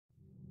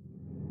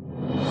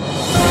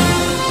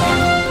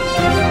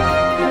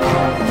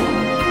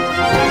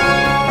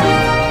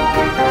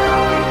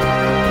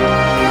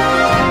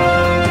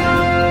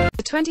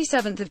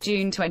27th of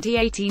June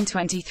 2018,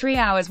 23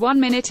 hours 1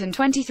 minute and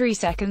 23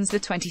 seconds.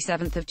 The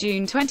 27th of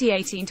June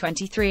 2018,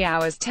 23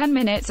 hours 10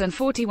 minutes and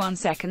 41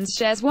 seconds.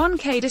 Shares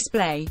 1K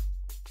display.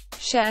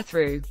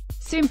 Sharethrough.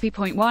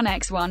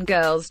 Soompi.1x1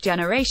 Girls'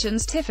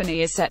 Generation's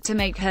Tiffany is set to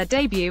make her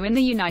debut in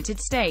the United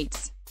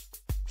States.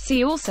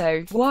 See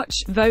also, watch,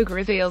 Vogue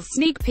reveals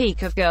sneak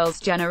peek of Girls'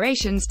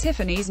 Generation's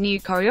Tiffany's new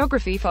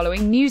choreography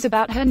following news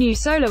about her new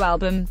solo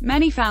album.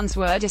 Many fans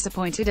were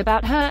disappointed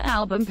about her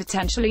album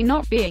potentially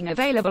not being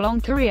available on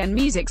Korean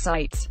music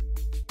sites.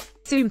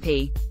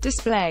 Soompi.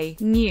 Display.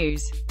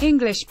 News.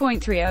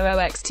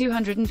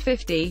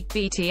 English.300x250,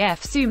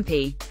 BTF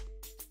Soompi.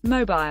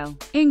 Mobile.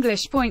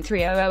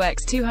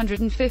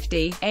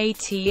 English.300x250,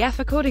 ATF.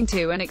 According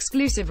to an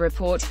exclusive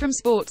report from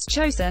Sports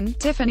Chosun,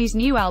 Tiffany's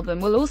new album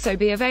will also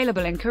be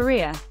available in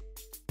Korea.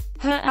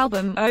 Her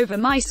album, Over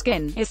My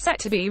Skin, is set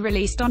to be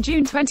released on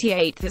June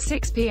 28 at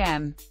 6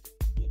 p.m.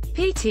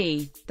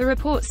 PT. The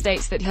report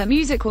states that her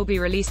music will be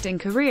released in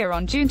Korea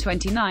on June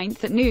 29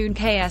 at noon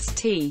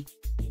KST.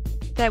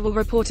 There will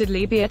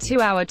reportedly be a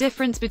 2-hour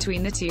difference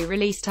between the two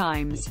release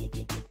times.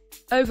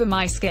 Over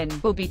My Skin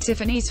will be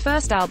Tiffany's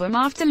first album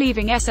after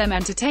leaving SM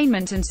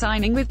Entertainment and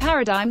signing with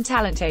Paradigm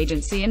Talent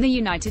Agency in the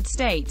United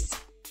States.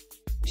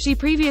 She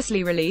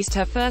previously released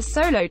her first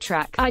solo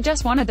track, I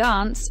Just Wanna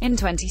Dance, in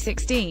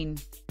 2016.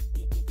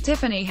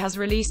 Tiffany has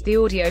released the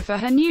audio for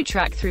her new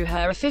track through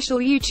her official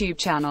YouTube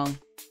channel.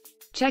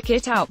 Check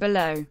it out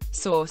below.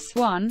 Source: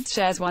 1,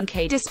 Shares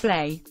 1K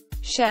display.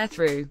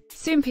 Sharethrough.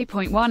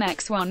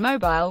 Soompi.1x1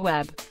 mobile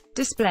web.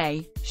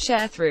 Display.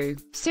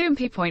 Sharethrough.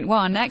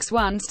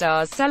 Soompi.1x1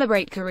 stars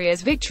celebrate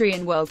Korea's victory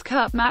in World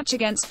Cup match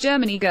against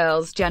Germany.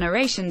 Girls'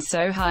 Generation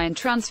so high and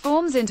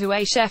transforms into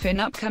a chef in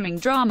upcoming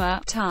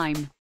drama,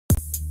 Time.